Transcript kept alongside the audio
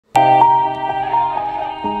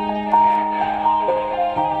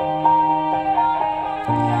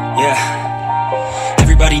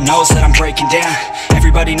I'm breaking down.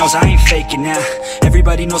 Everybody knows I ain't faking now.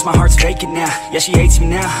 Everybody knows my heart's vacant now. Yeah, she hates me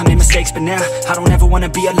now, I made mistakes but now I don't ever wanna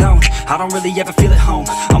be alone. I don't really ever feel at home.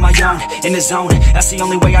 On my own, in the zone, that's the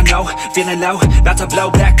only way I know. Feeling low, about to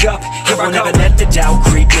blow back up. Here I never let the doubt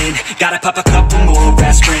creep in. Gotta pop a couple more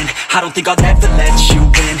aspirin. I don't think I'll ever let you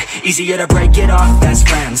win. Easier to break it off best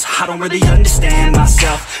friends. I don't really understand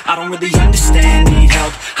myself. I don't really understand, need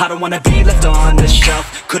help. I don't wanna be left on the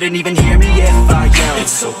shelf. Couldn't even hear me if I yelled.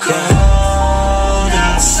 It's so cold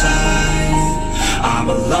outside, I'm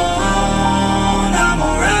alone, I'm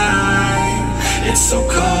alright. It's so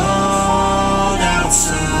cold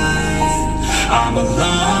outside, I'm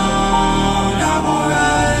alone, I'm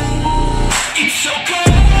alright. It's so cold.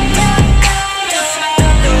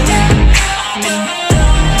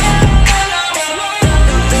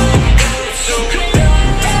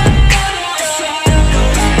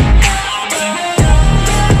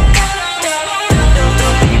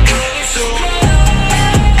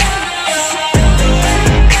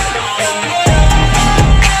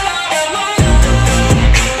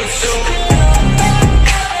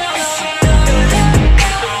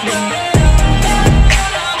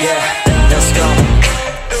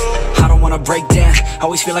 Break down,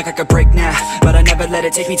 always feel like I could break now, but I never let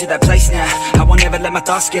it take me to that place now. I won't ever let my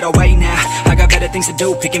thoughts get away now. I got better things to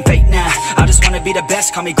do, picking fate now. I just wanna be the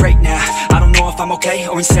best, call me great now. I don't know if I'm okay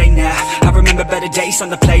or insane now. I remember better days on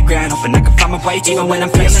the playground, hoping I can find my way even when I'm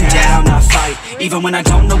feeling down. I fight, even when I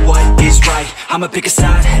don't know what is right. I'ma pick a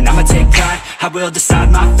side, and I'ma take pride. I will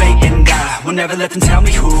decide my fate, and I will never let them tell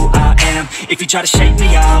me who I am. If you try to shake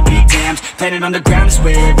me, I'll be damned. Planet on the ground is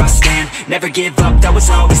where I stand. Never give up, that was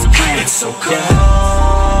always the plan. It's so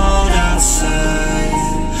cold outside,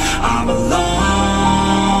 I'm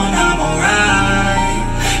alone, I'm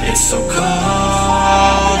alright. It's so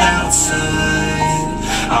cold outside,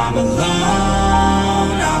 I'm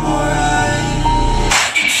alone, I'm alright.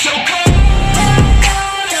 It's so cold.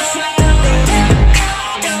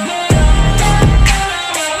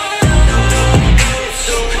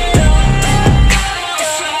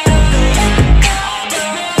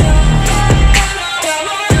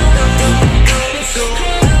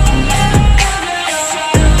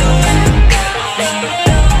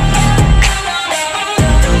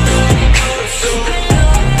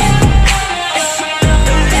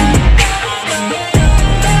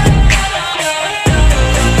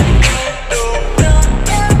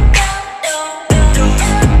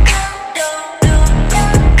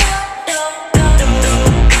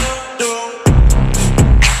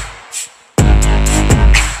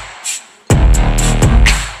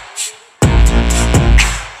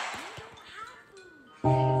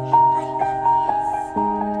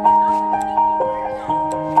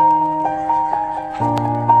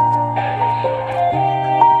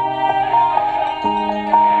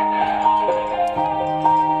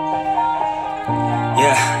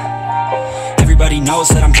 Everybody knows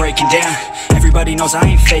that I'm breaking down. Everybody knows I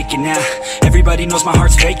ain't faking now. Everybody knows my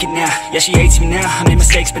heart's vacant now. Yeah, she hates me now, I made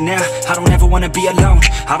mistakes but now I don't ever wanna be alone.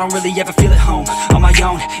 I don't really ever feel at home. On my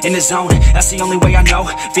own, in the zone, that's the only way I know.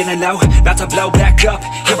 Feeling low, about to blow back up.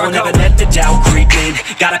 Here I never let the doubt creep in.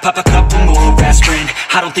 Gotta pop a couple more aspirin.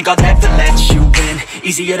 I don't think I'll ever let you win.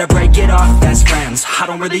 Easier to break it off best friends. I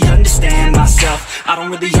don't really understand myself. I don't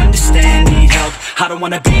really understand, need help. I don't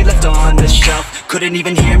wanna be left on the shelf. Couldn't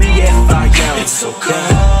even hear me if I yelled. It's so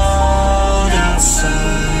cold outside,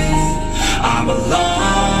 I'm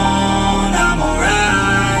alone, I'm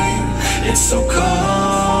alright. It's so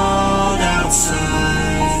cold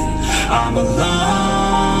outside, I'm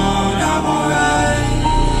alone, I'm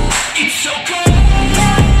alright. It's so cold.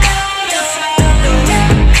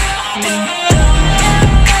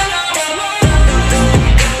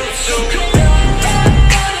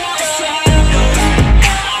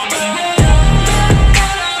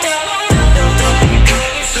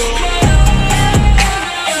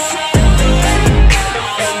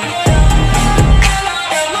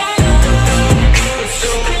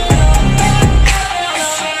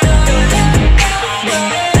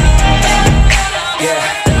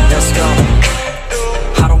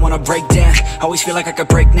 Break down, always feel like I could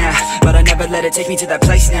break now, but I never let it take me to that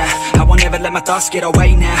place now. I won't ever let my thoughts get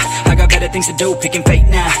away now. I got better things to do, picking fate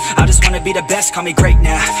now. I just wanna be the best, call me great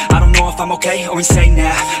now. I don't know if I'm okay or insane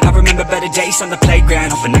now. I remember better days on the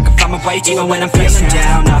playground, hoping I can find my way even when I'm feeling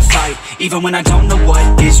down. I fight, even when I don't know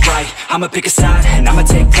what is right. I'ma pick a side, and I'ma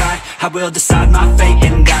take pride. I will decide my fate,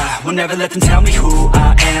 and I will never let them tell me who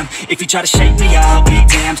I am. If you try to shake me, I'll be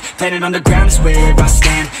damned. Planet on the ground is where I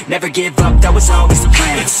stand. Never give up, that was always the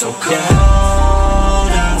plan. It's so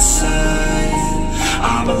cold outside,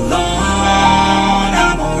 I'm alone,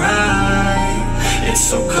 I'm alright. It's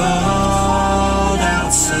so cold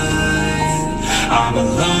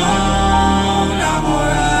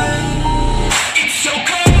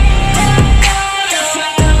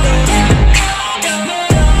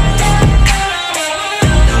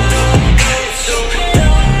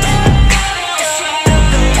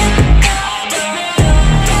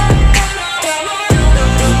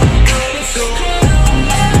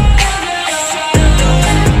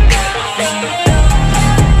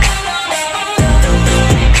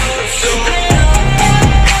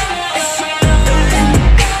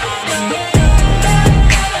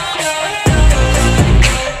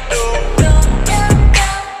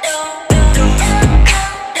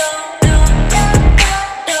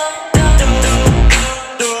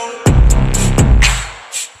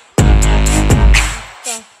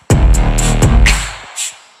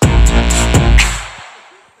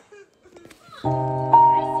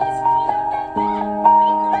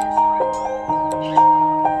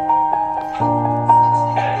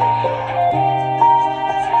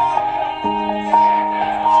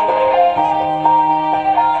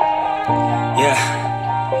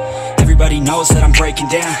Everybody knows that I'm breaking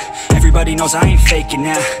down. Everybody knows I ain't faking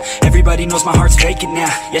now. Everybody knows my heart's vacant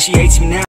now. Yeah, she hates me now.